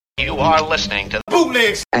You are listening to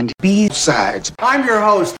Bootlegs and B-sides. I'm your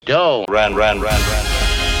host. Doe. Run.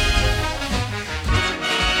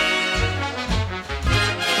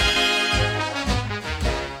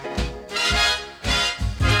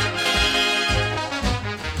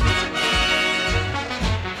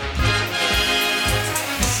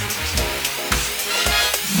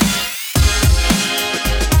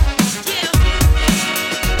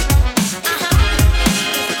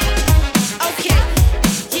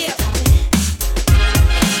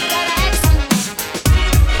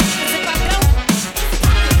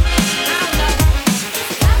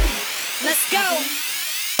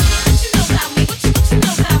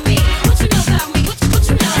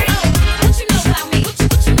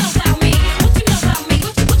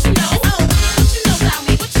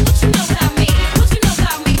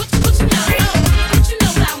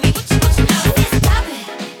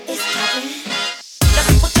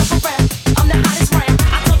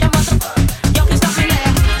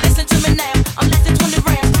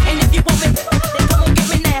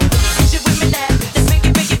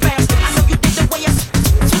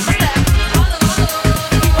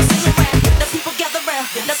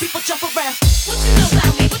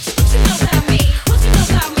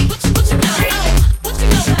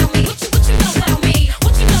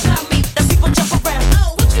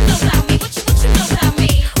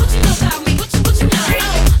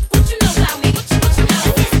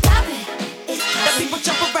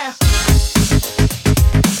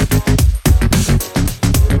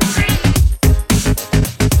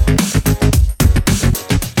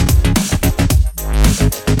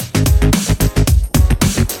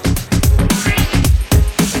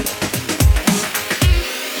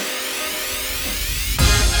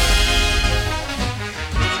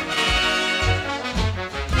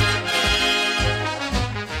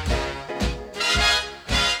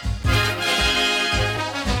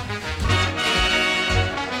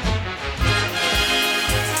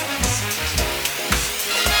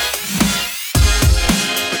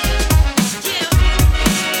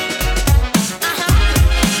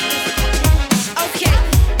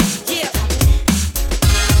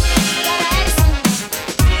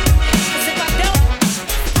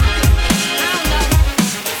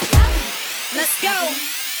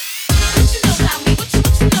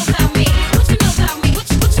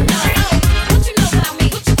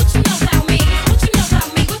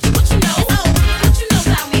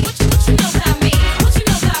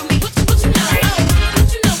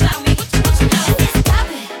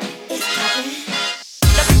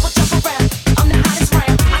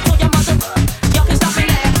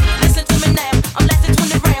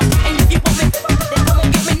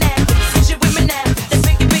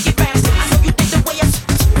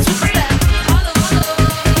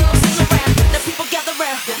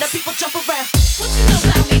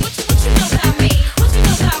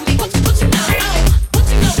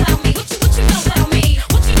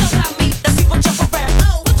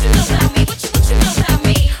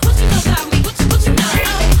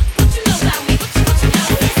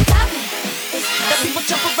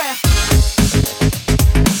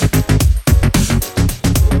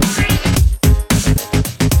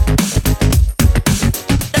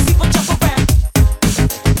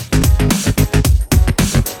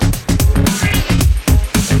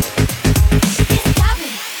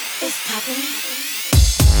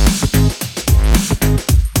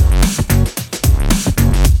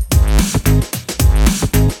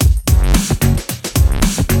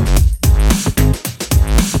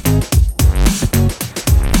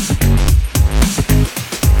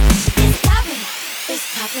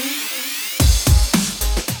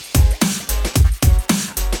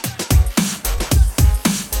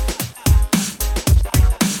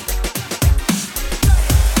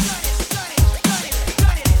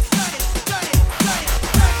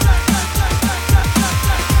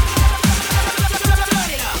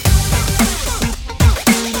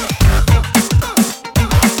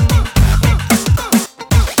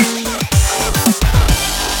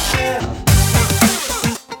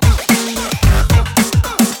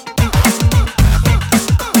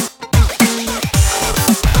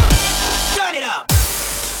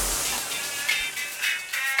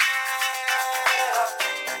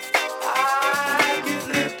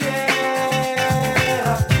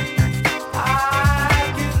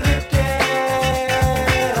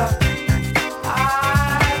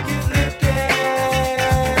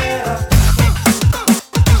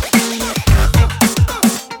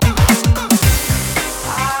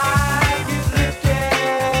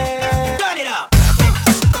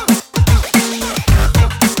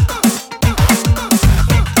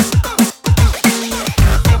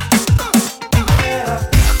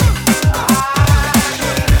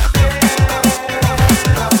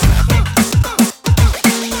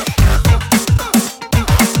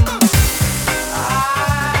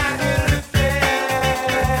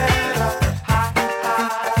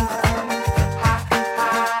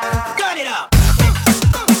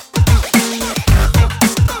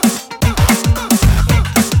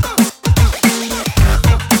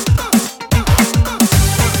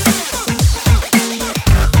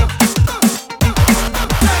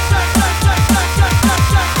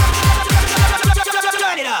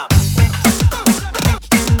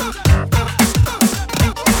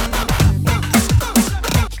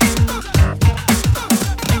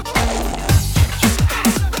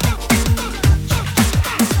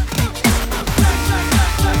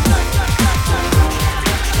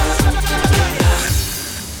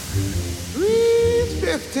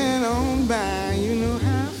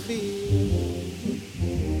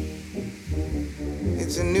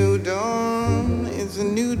 new dawn, it's a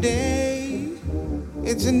new day,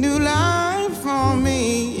 it's a new life for me,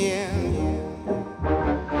 yeah.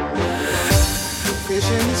 Fish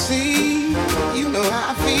in the sea, you know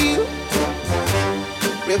how I feel.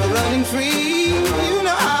 River running free, you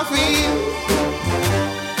know how I feel.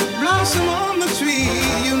 Blossom on the tree,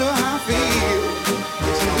 you know how I feel.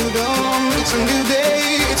 It's a new dawn, it's a new day,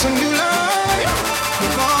 it's a new life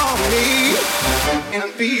for me, and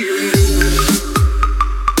I'm feeling good.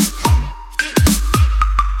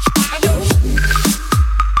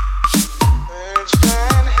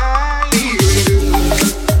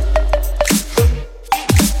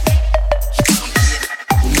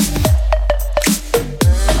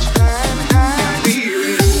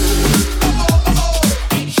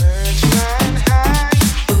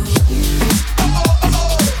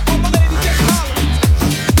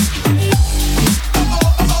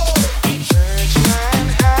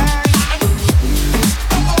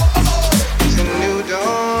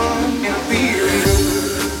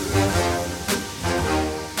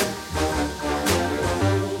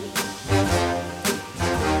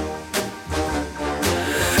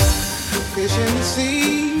 Fish in the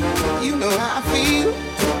sea, you know how I feel.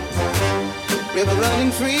 River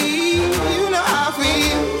running free, you know how I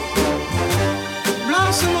feel.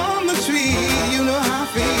 Blossom on the tree, you know how I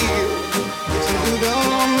feel. It's a new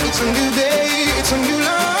dawn, it's a new day, it's a new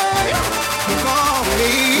life for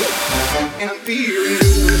me, and I'm feeling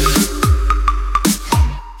good.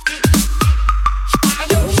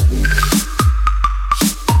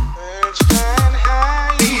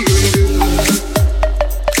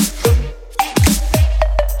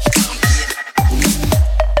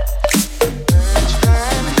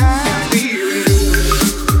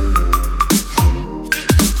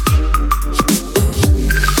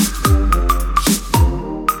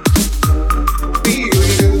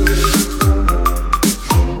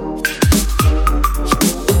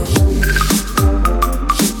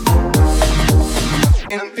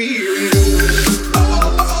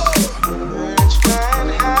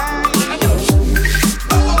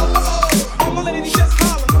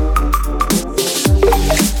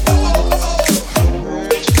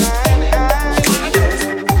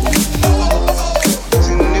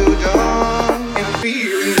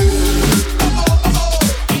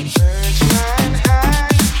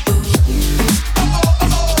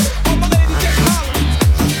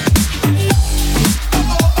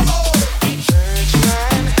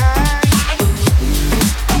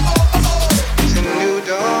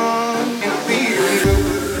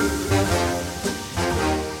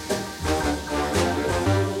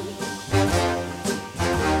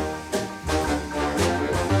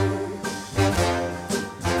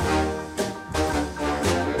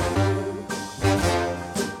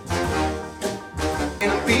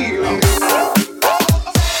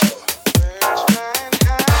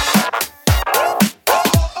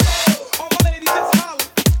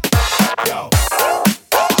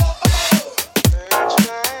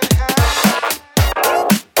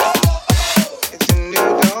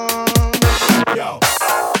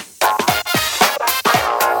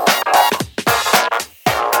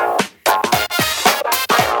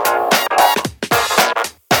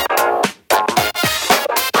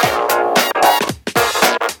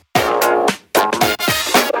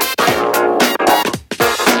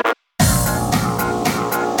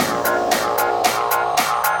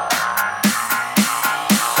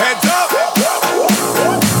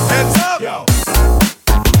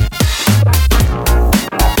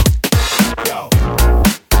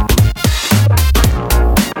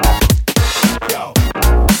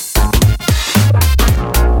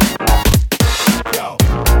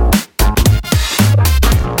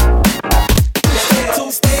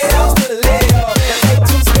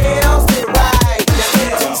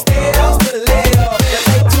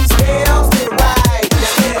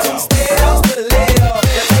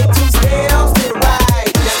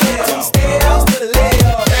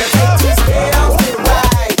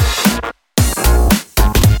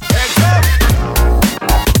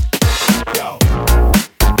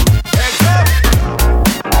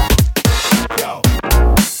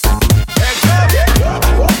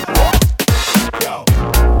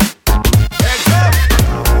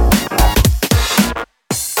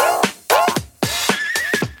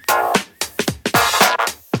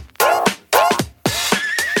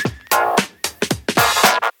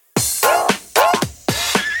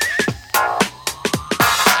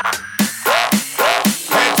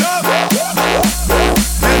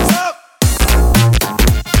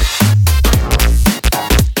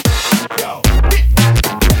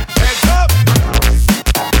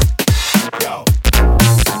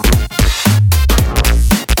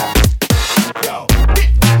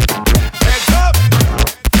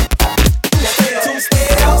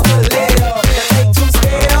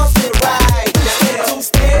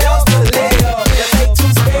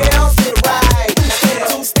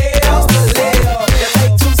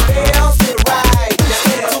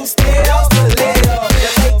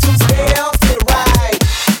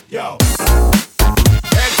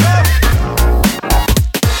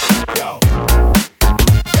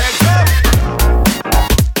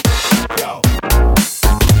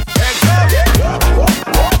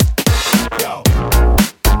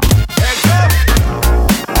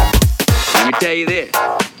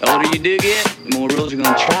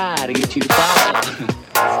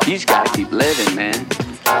 living, man.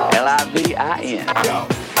 Livin.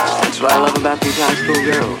 That's what I love about these high school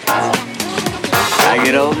girls. I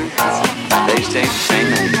get older, they stay the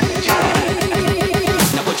same age.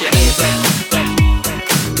 Now put your hands up.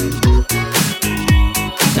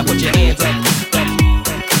 Now put your hands up.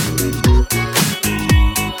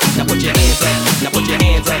 Now put your hands up. Now put your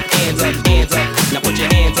hands up. Hands up. Hands up. Now put your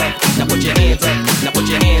hands up. Now put your hands up. Now put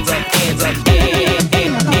your hands up. Hands up. Hold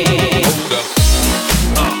up. Hold up.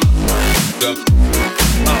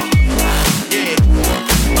 Yeah. Hold up.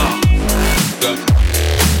 Hold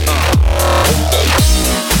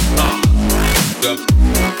up. Hold up.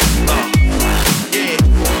 Yeah.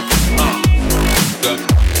 Hold up. Hold up.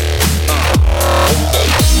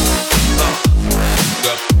 Hold up.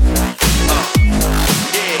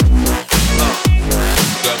 Yeah.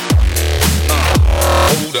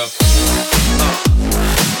 Hold up. Hold up.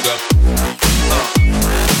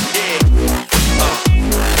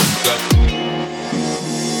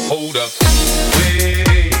 Hold up,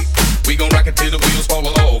 hey, we gon' rock it till the wheels fall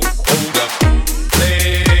off. Hold up,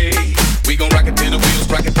 hey, we gon' rock it till the wheels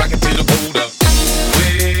rock it till the hold up,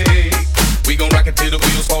 hey, we gon' rock it till the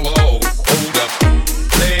wheels fall off. Hold up,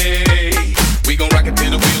 hey, we gon' rock it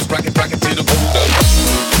till the wheels rock it till the hold up,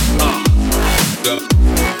 hold up,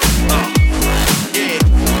 yeah,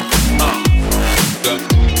 hold up,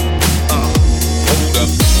 hold up, hold up.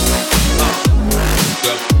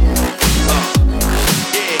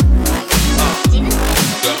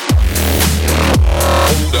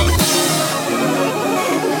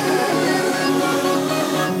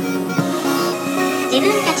自分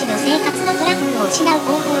たちの生活のトラックを失う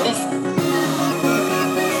方法です。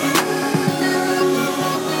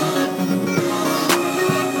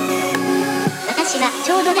私は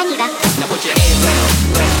ちょうど何が Now put your hands up.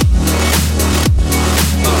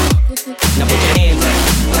 Now put your hands up.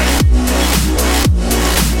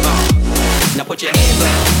 Now put your hands up.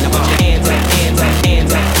 Now put your hands up.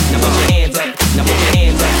 Hands up. Hands up. Now put your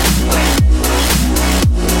hands up.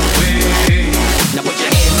 Now put your hands up.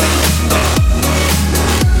 Now put your hands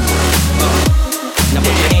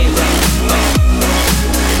up.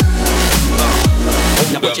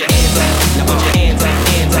 Now put your hands up. Now put your hands up. Now put your hands up.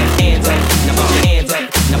 Hands up. Hands up. Now put your hands up.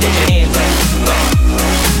 Now put your hands up.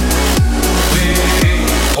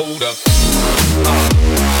 Hold up.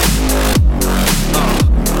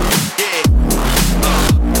 Yeah.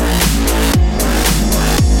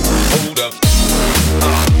 Hold up.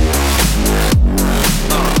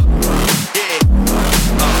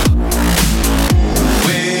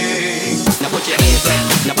 Yeah. Now put your hands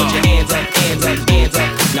up. Now put your hands up. Hands up. Hands up.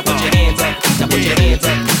 Now put your hands up. Now put your hands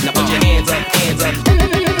up. Now put your hands up. Hands up.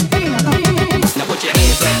 Now put your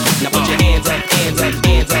hands up. Now put your hands up. Hands up.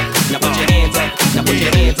 Hands up. Now put your hands up. Now put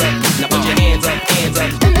your hands up. Now put your hands up. Hands up. Now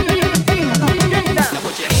put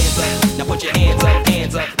your hands up. Now put your hands up.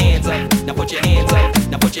 Hands up. Hands up. Now put your hands up.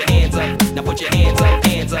 Now put your hands up. Now put your hands up.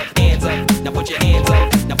 Hands up. Hands up. Now put your hands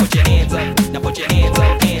up. Now put your hands up. Now put your hands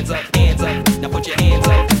up. Hands up. Hands up. Now put your hands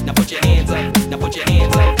up. Now put your hands up. Now put your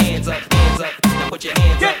hands up. Hands up. Hands up. Now put your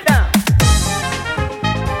hands up. Get down.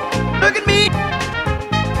 Look at me.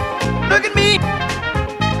 Look at me.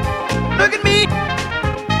 Look at me.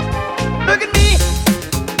 Look at me.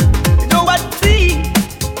 You know what I see?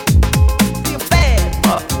 See a bad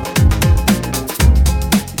fuck.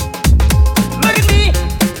 Look at me.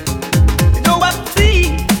 You know what I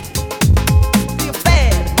see? See a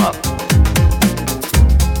bad fuck.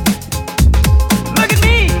 Look at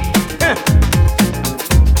me.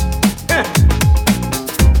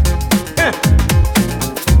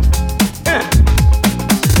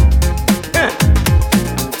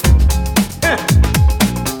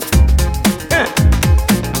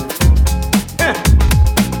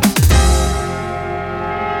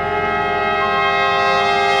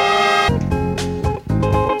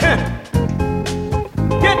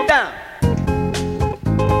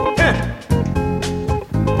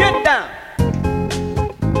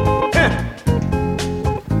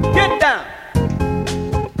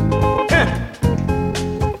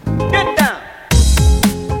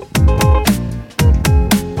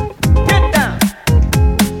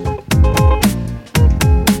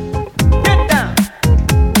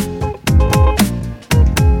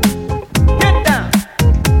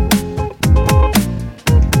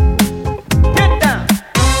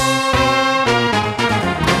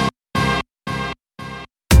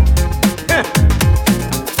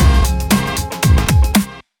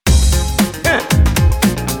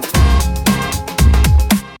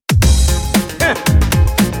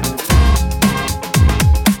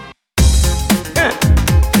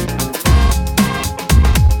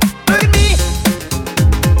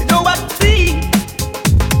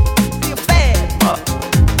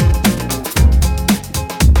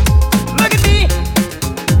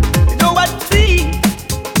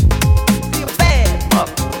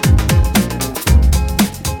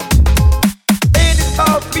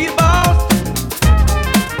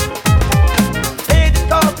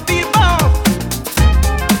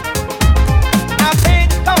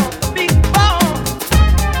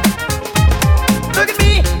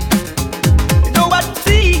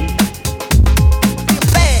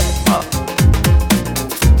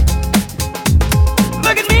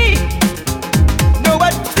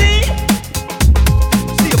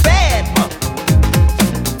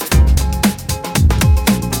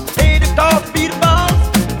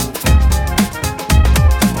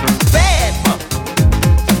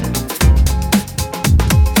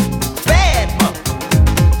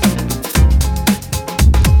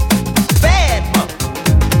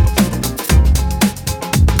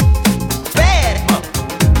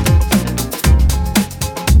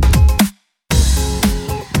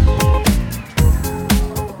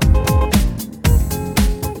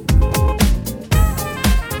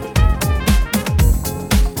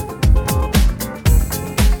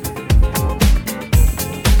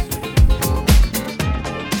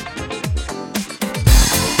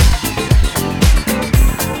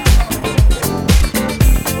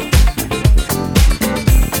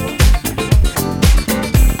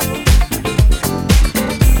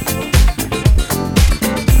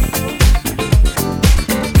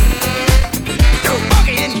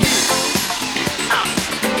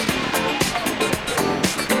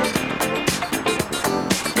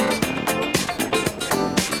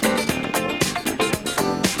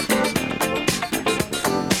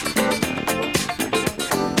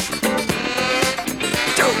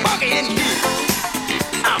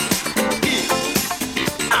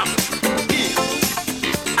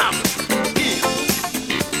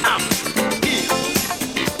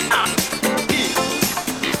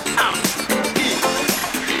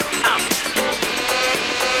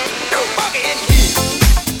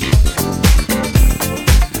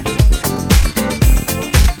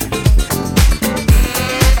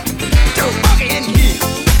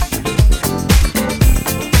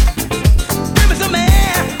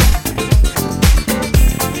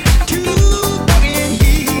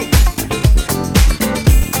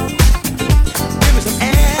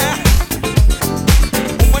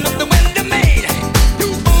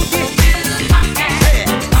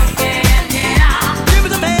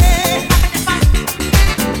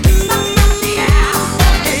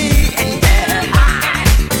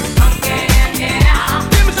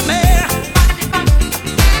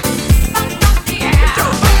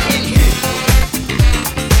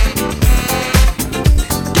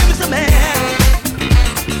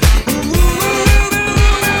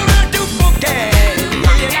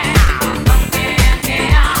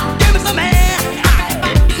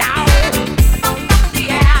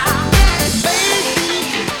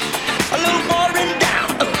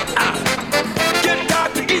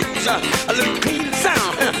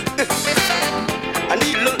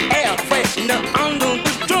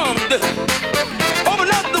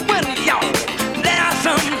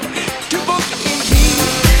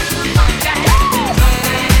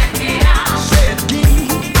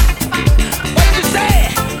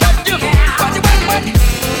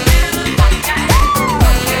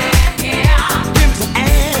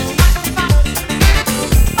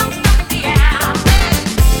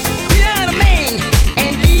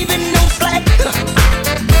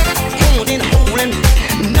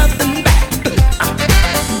 Nothing back.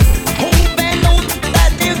 Whole band knows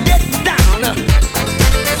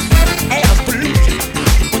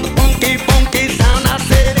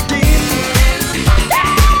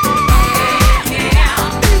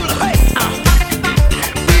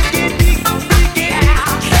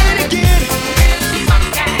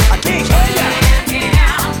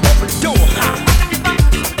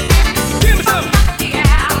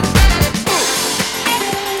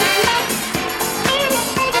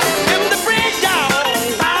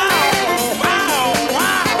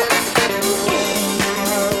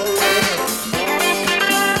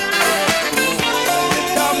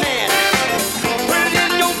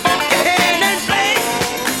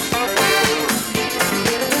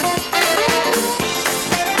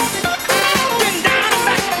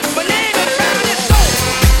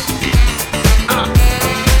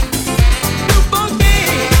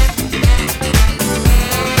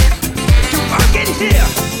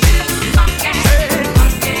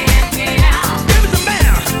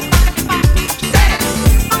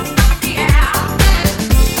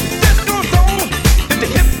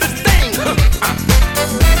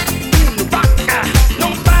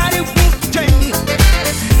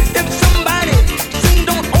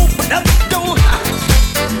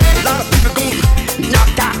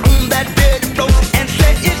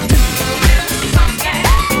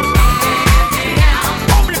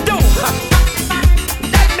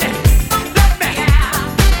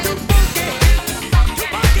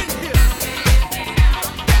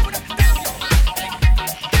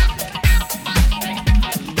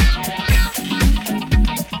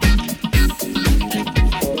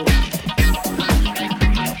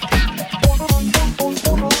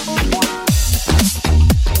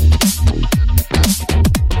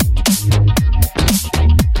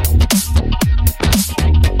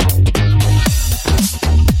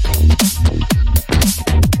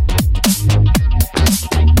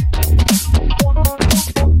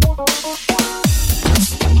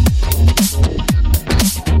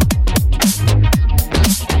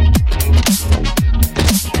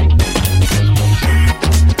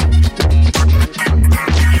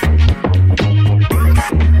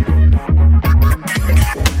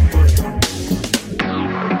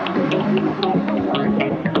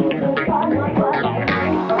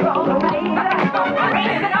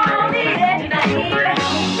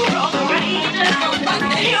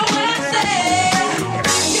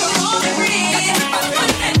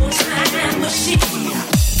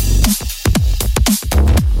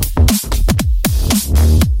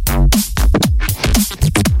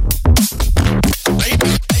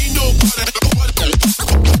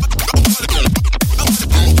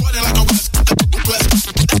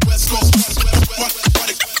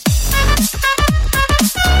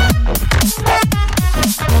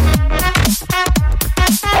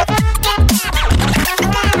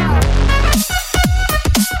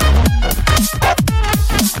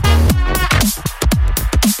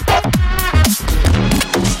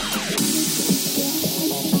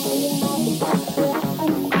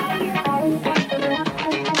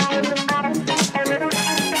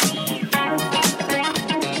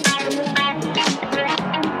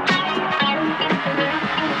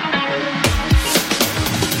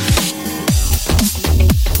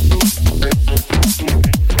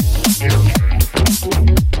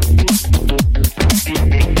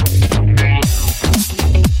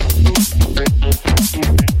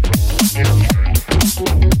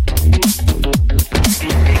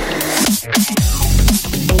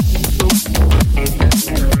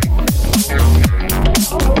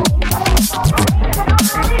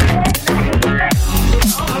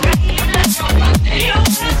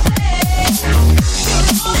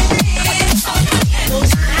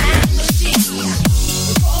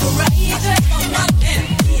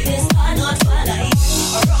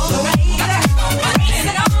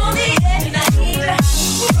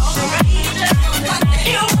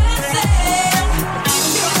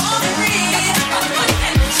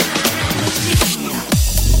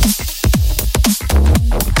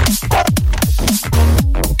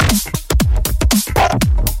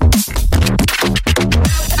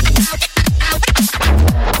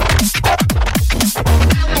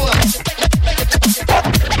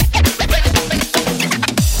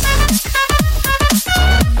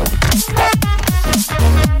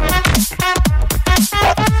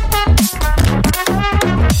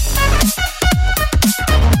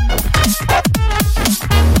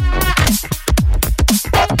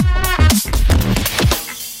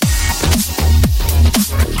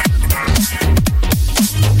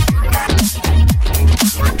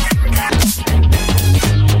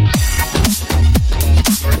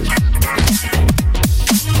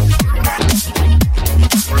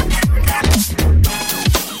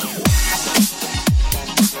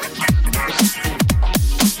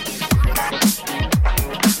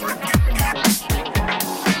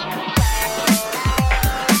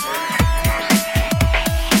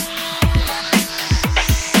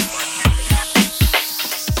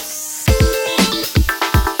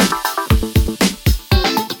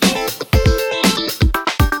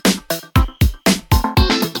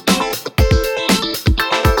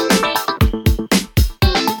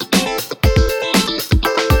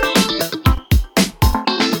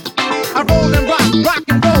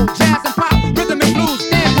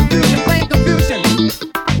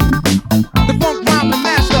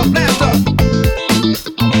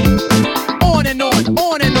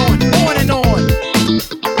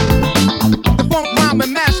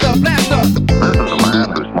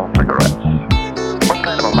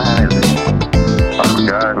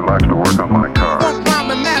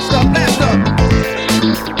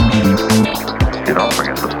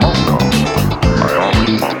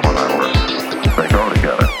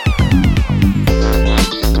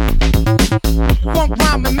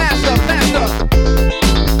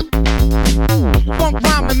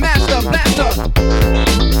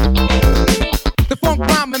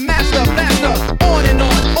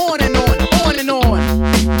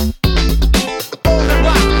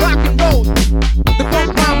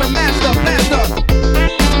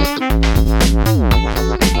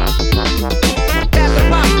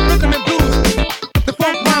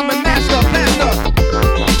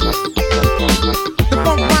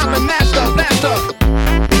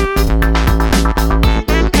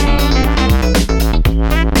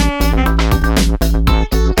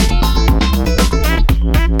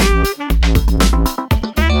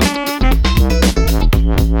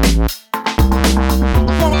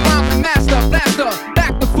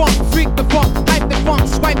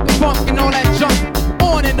funk and all that junk.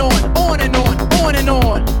 On and on, on and on, on and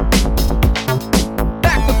on.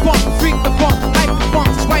 Back the funk, freak the funk, hype the funk,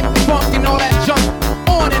 swipe the funk and all that junk.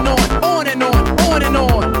 On and on, on and on, on and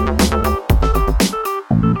on.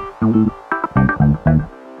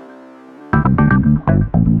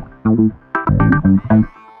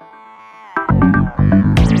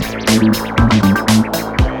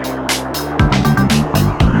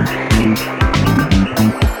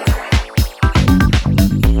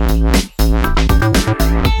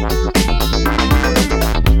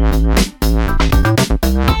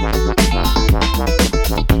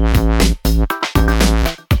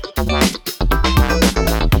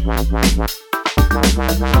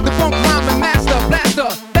 The funk rhyming master, blaster,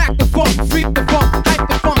 back the funk, freak the funk, hype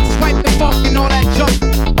the funk, swipe the funk and all that junk.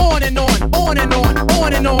 On and on, on and on,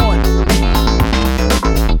 on and on.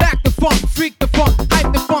 Back the funk, freak the funk,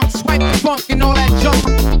 hype the funk, swipe the funk and all that junk.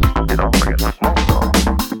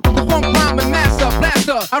 The funk rhyming master,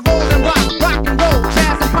 blaster, I roll and rock, rock and roll,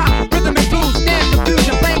 jazz and pop, rhythm and blues, dance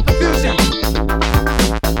confusion, plain confusion.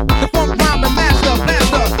 The funk rhyming master,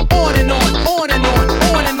 blaster, on and on, on and on,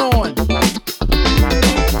 on and on.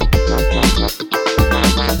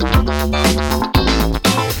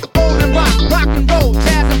 Roll and rock, rock and roll,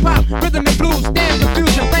 jazz and pop, rhythm and blues, dance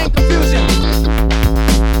confusion, plain confusion.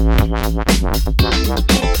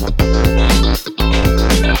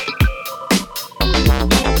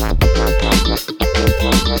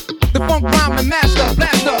 The funk rhyming master,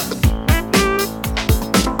 blaster.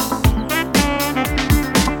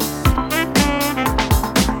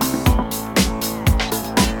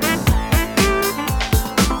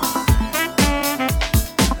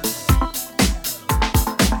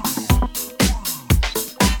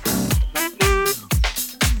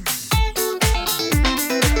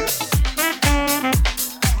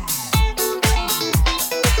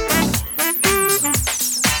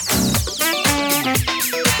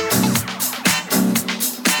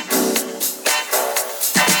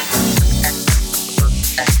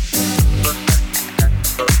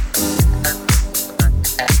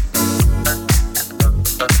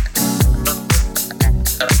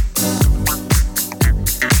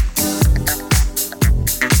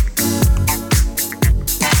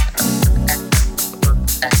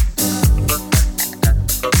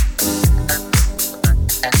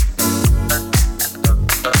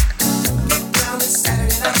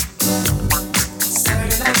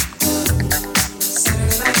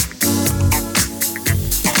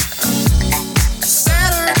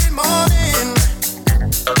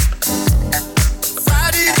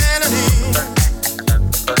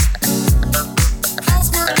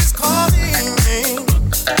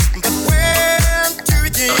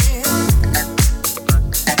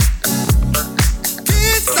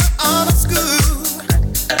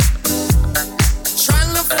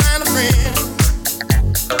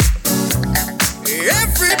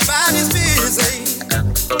 Everybody's busy.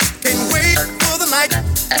 Can't wait for the night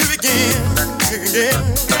to begin.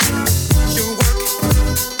 You work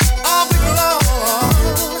all week long.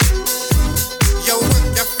 You work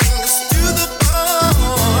your fingers to the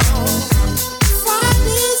bone.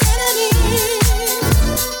 Friday's enemies.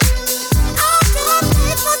 I can't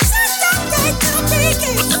wait for Saturday to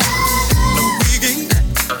begin.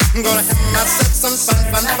 I'm gonna have myself some fun.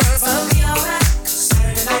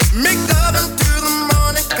 Make love until the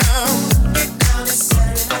morning come.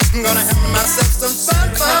 I'm gonna have myself some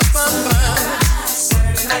fun.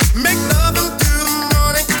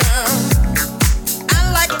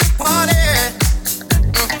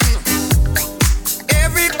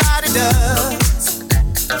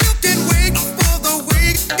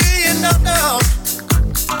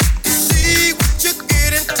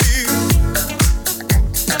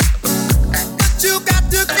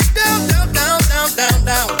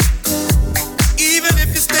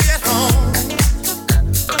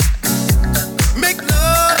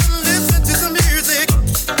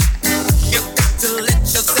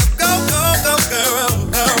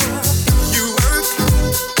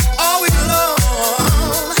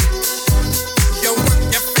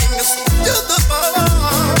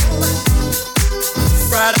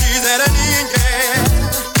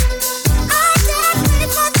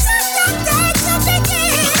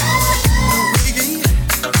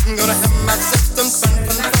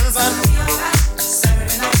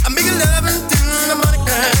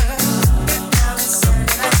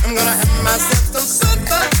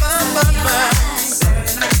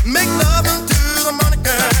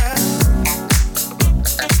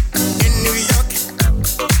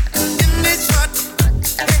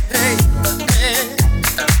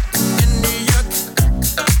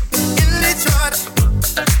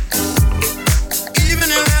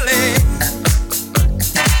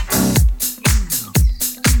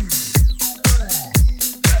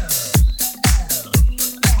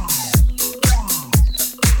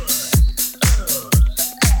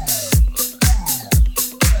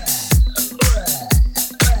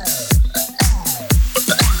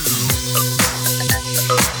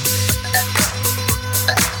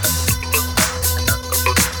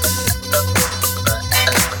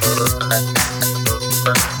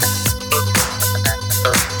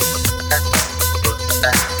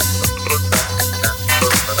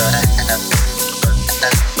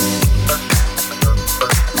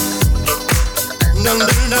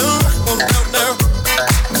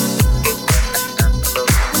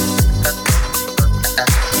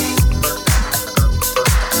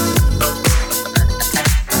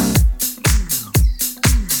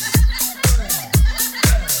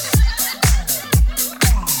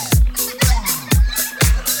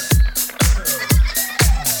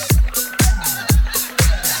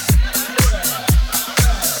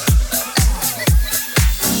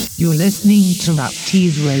 You're listening to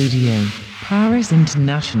Raptease Radio, Paris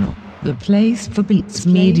International, the place for beats,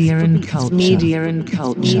 media and culture. Media and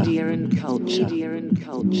culture. Media and culture. Media and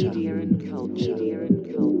culture. Media and culture. Media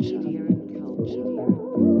and culture. Media and culture.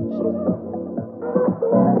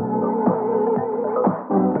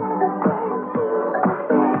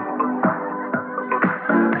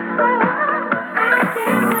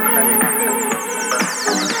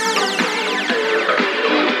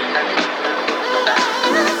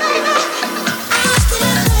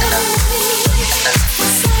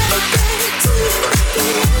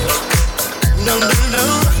 No, no, no,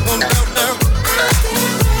 no, no, no.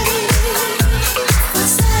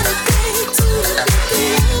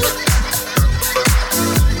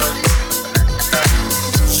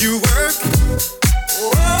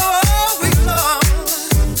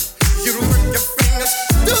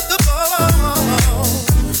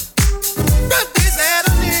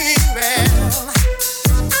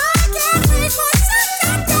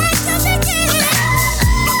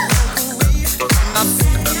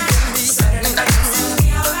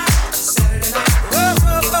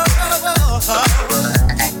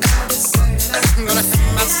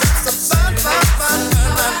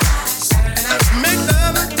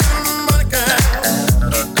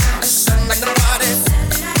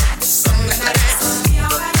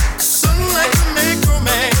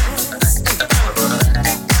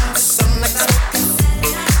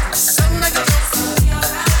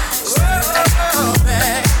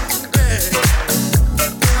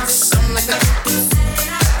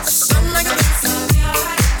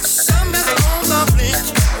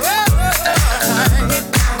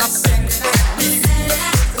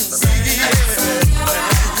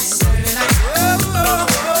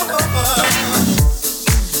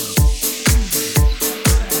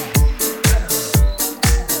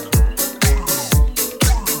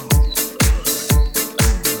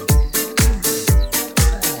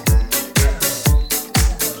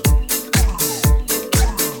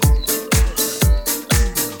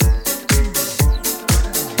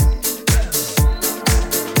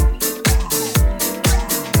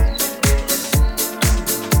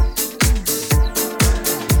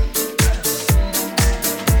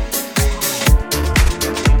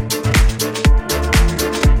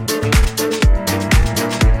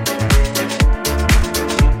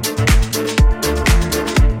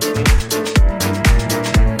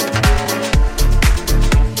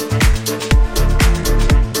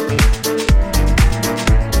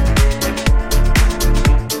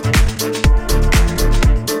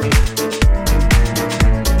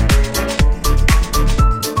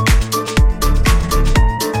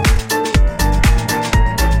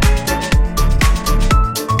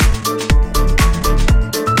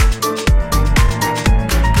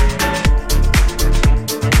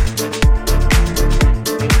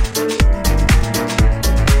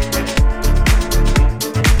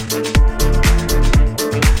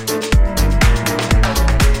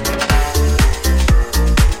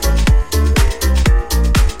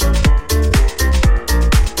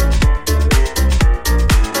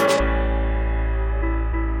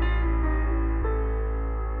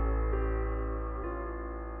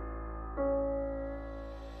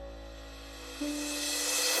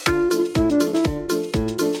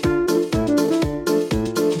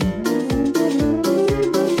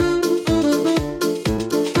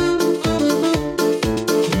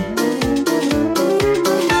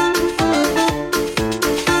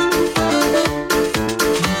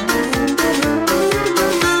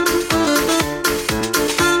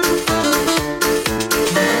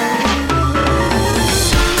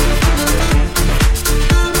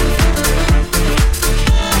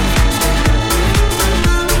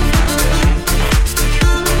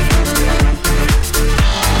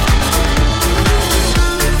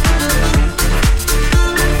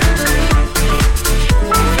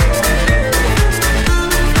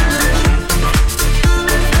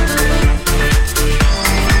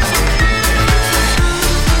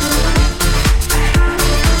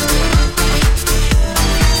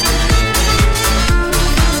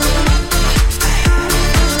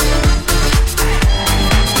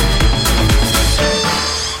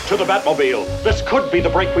 Batmobile. This could be the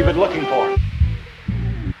break we've been looking for.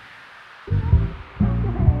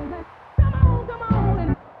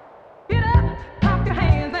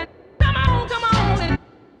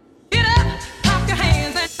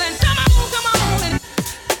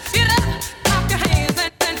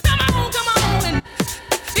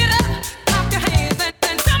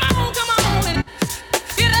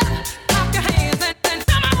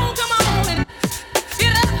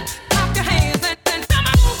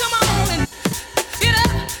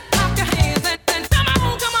 Hands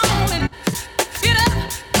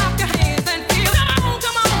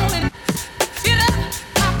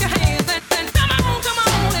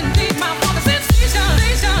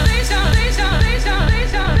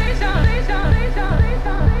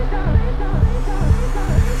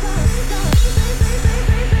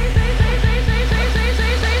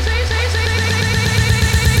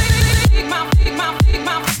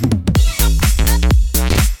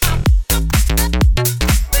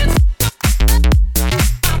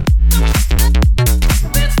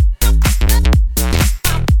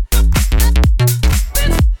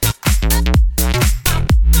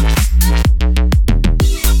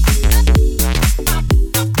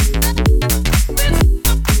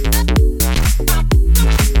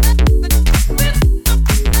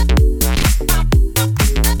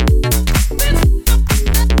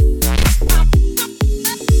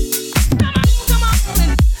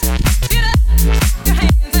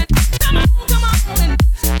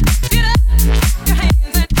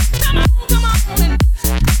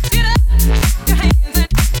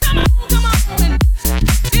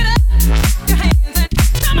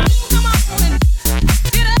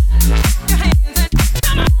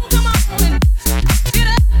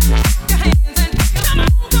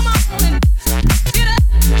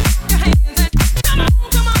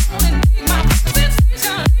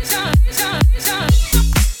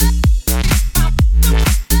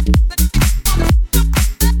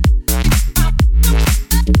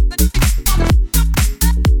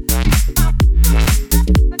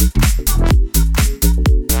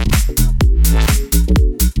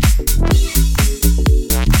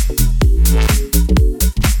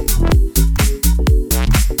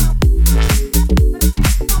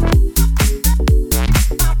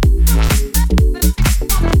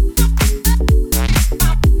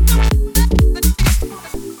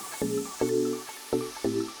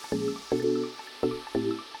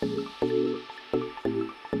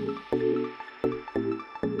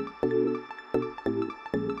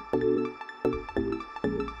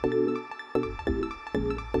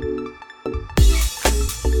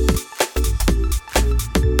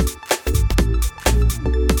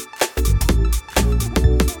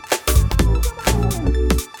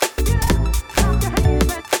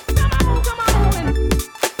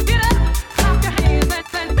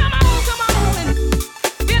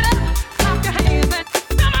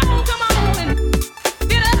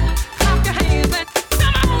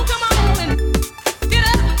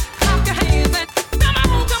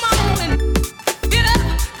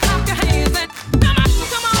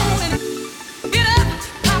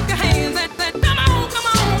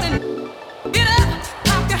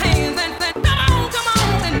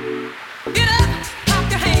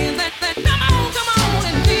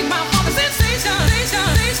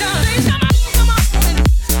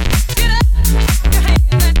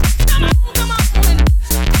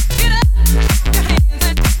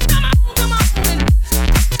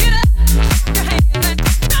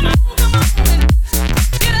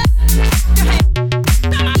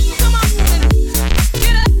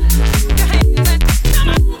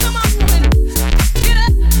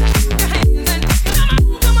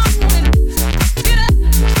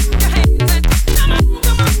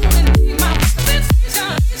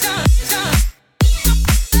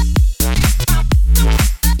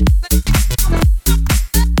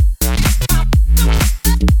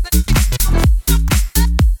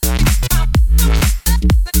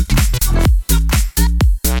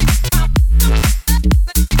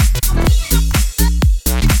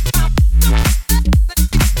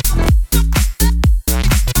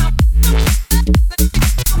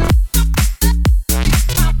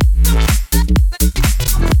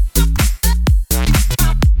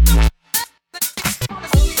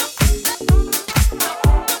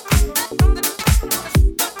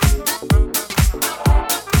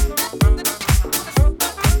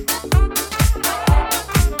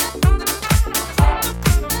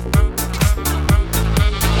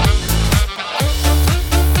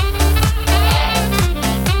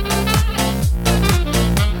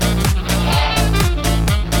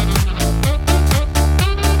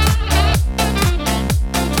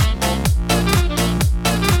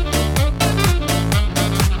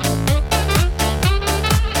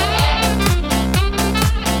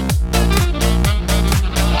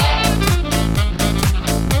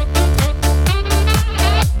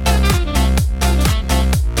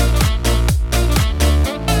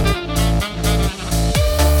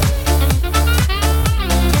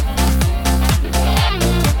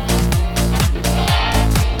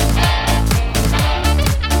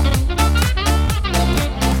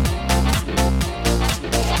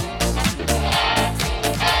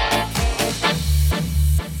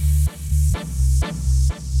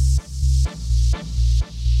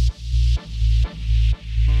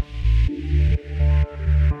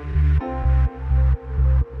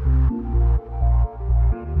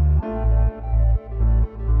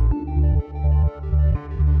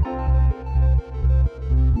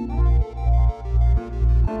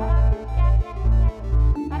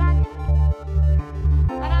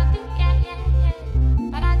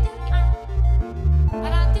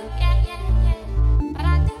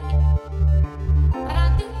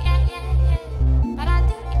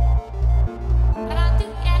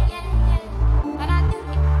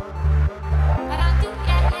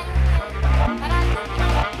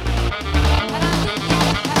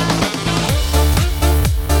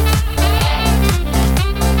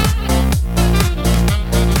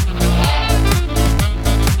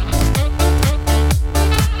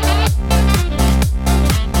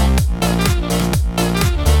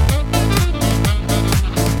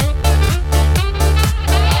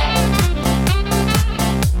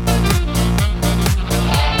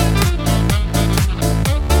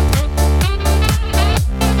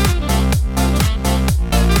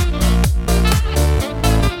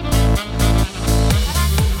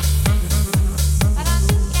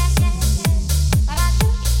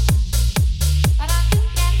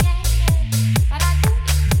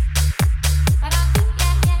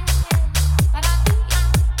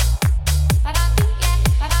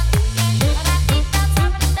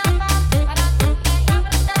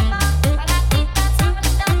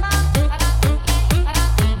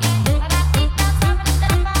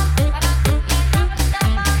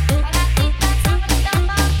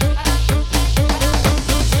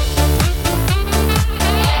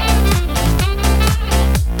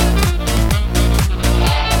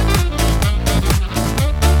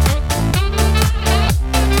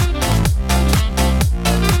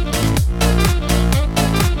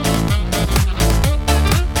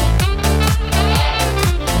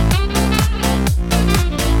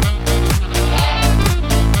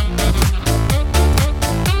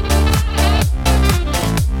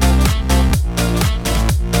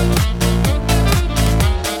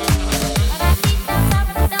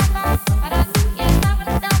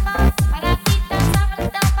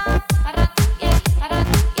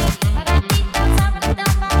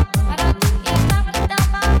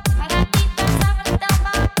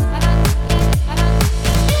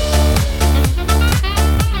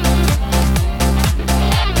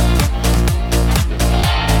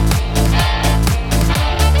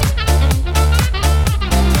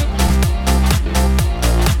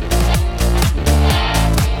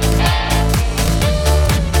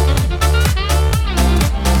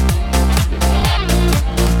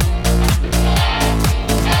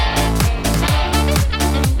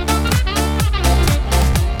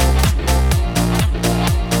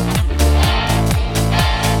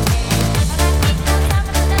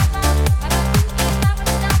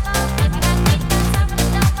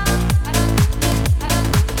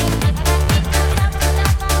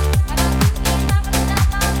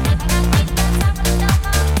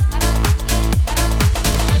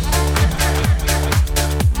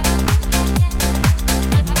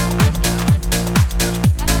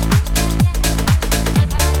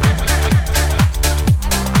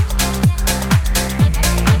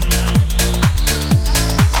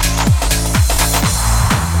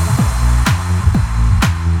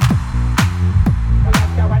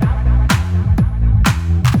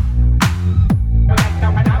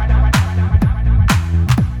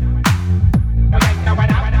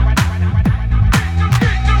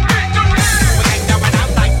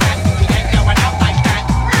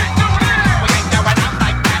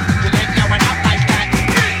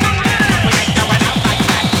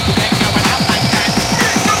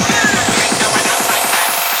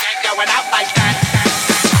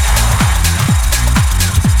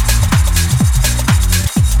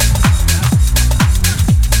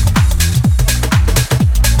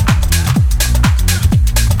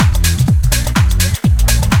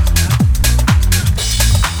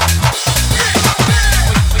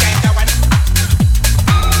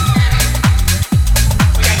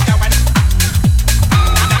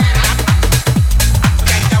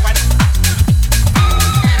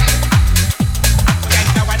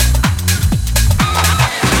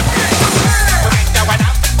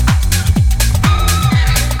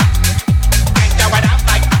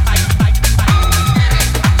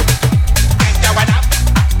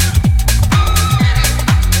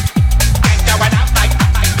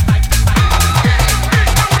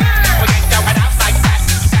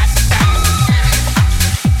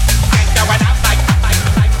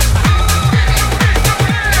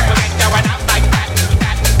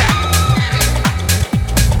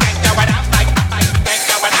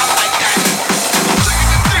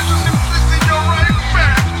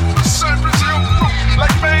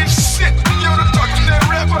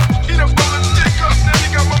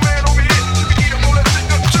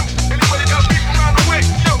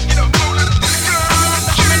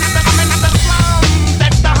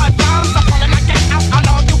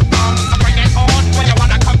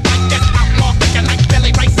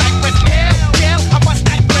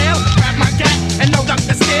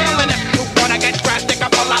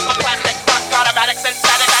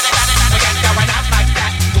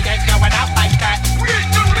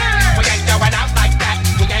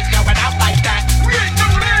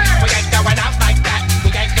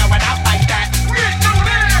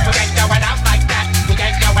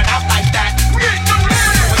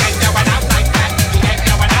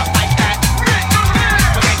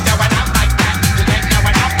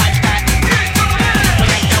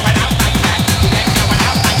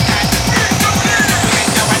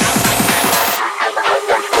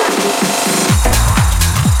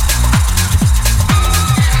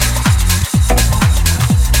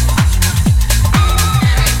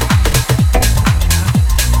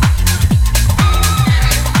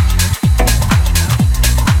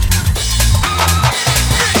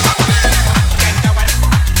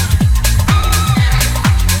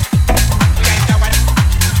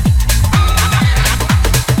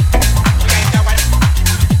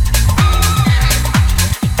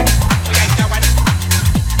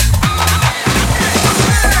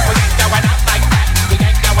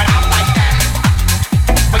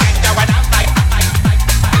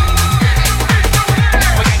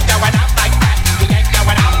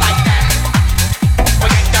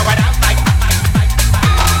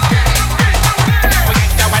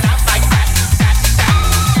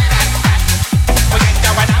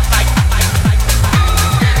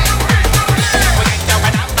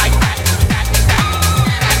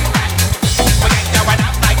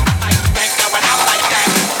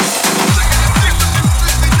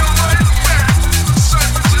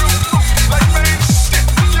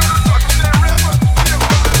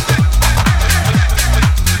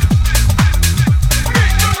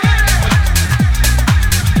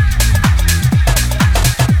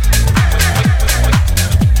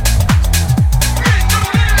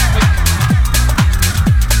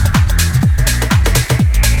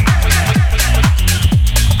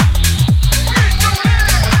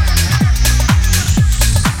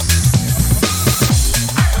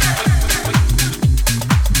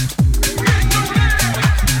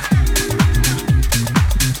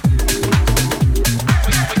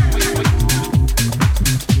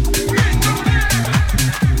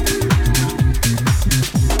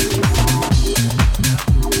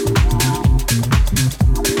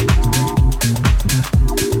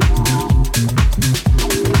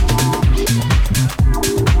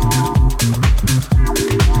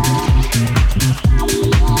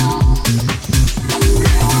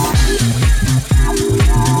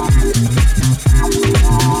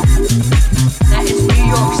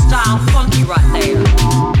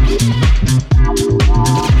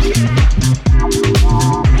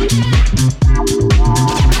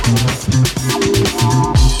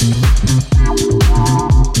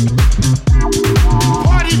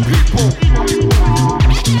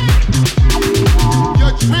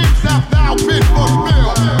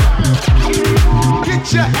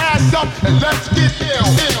hands up and let's get ill,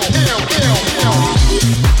 ill, ill, ill, ill.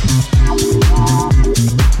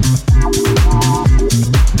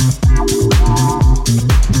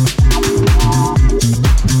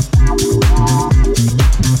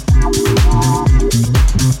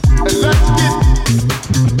 And let's get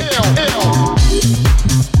ill, ill.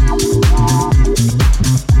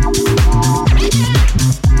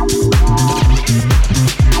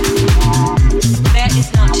 That is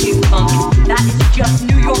not too funky. That is just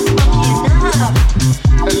New York funky enough.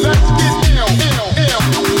 And let's get ill, ill, ill.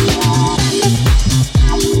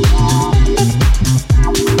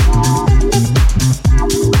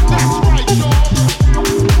 That's right, y'all.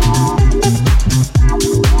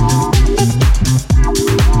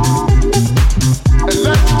 And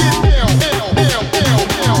let's get ill, ill, ill, ill,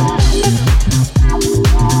 ill.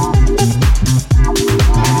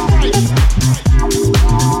 That's right.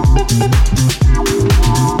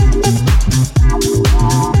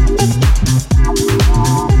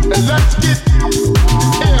 And let's get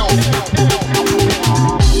ill,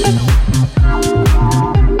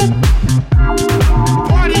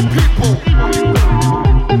 party people.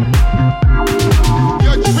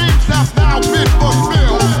 Your dreams have now been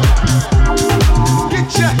fulfilled. Get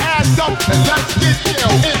your hands up and let's get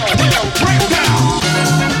ill, ill, ill. Break down.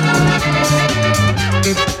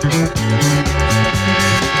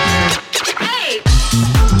 Hey!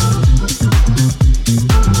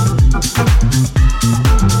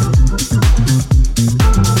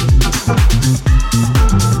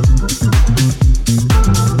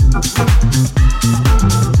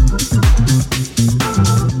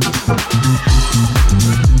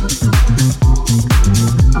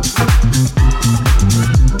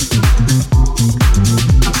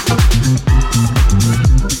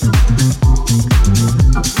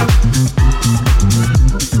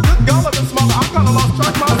 Good God, I've been smiling. I'm kinda lost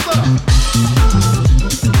track myself.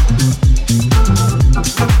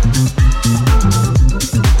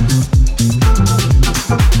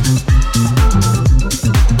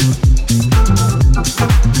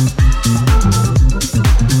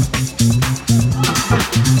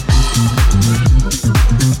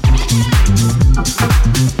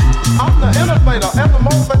 I'm the innovator and the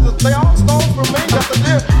motivator. They all stole from me. Got the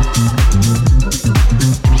dip.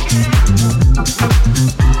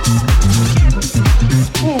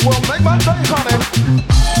 Ooh, well, make my day, honey.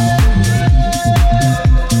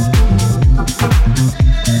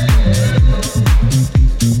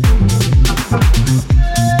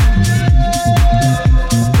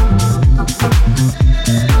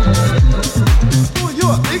 Ooh, you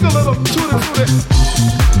an eager little tutti frutti.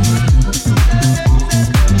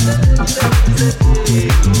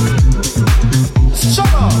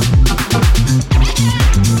 Shut up.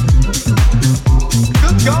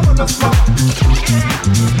 Good God, I've been smiling.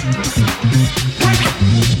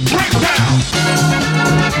 Break down.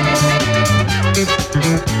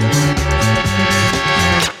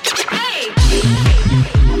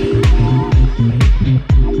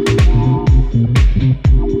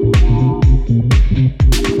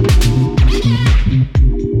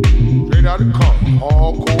 Straight out of car,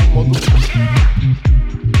 hardcore motherfucker.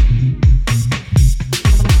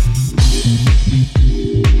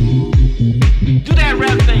 Do that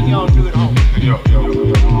rap thing y'all do at home. Yo, yo, yo,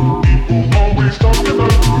 yo. People always talking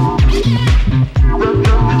about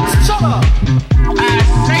Shut up! I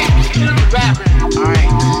say kill the rap.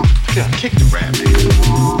 Alright, kick the rap, man.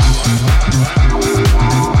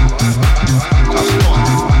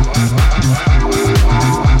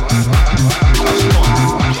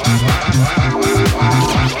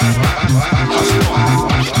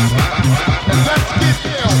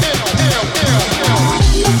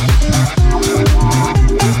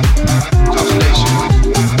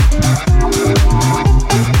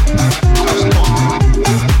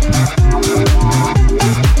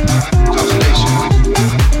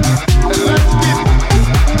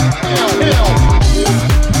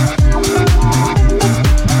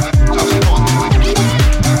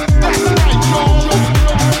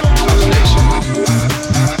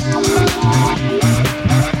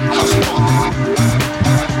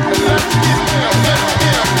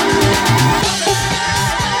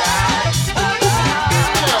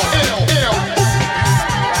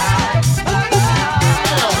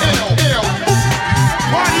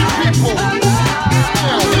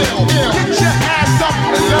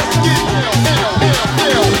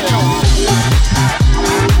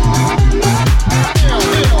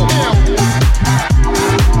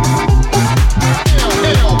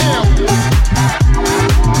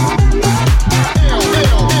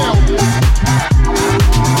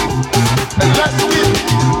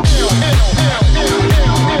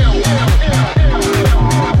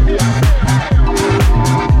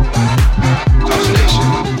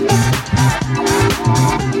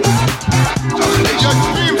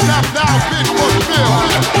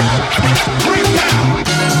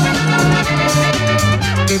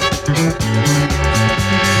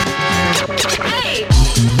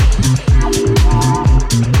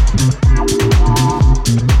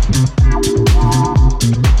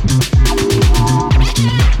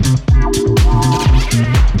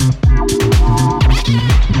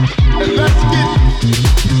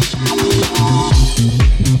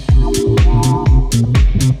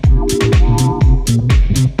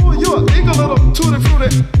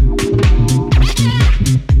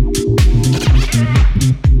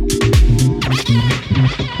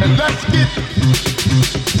 let's get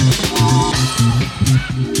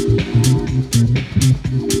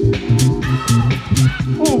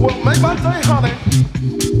Ooh, well, make my day, honey.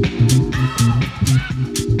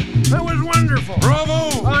 That was wonderful.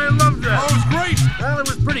 Bravo! I loved that. Oh, it was great. Well, it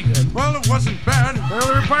was pretty good. Well, it wasn't bad. Well,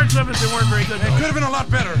 there were parts of it that weren't very good. It could have been a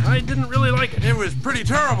lot better. I didn't really like it. It was pretty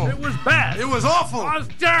terrible. It was bad. It was awful. It was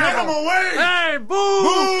terrible. Get him away! Hey,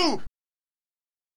 boo! Boo!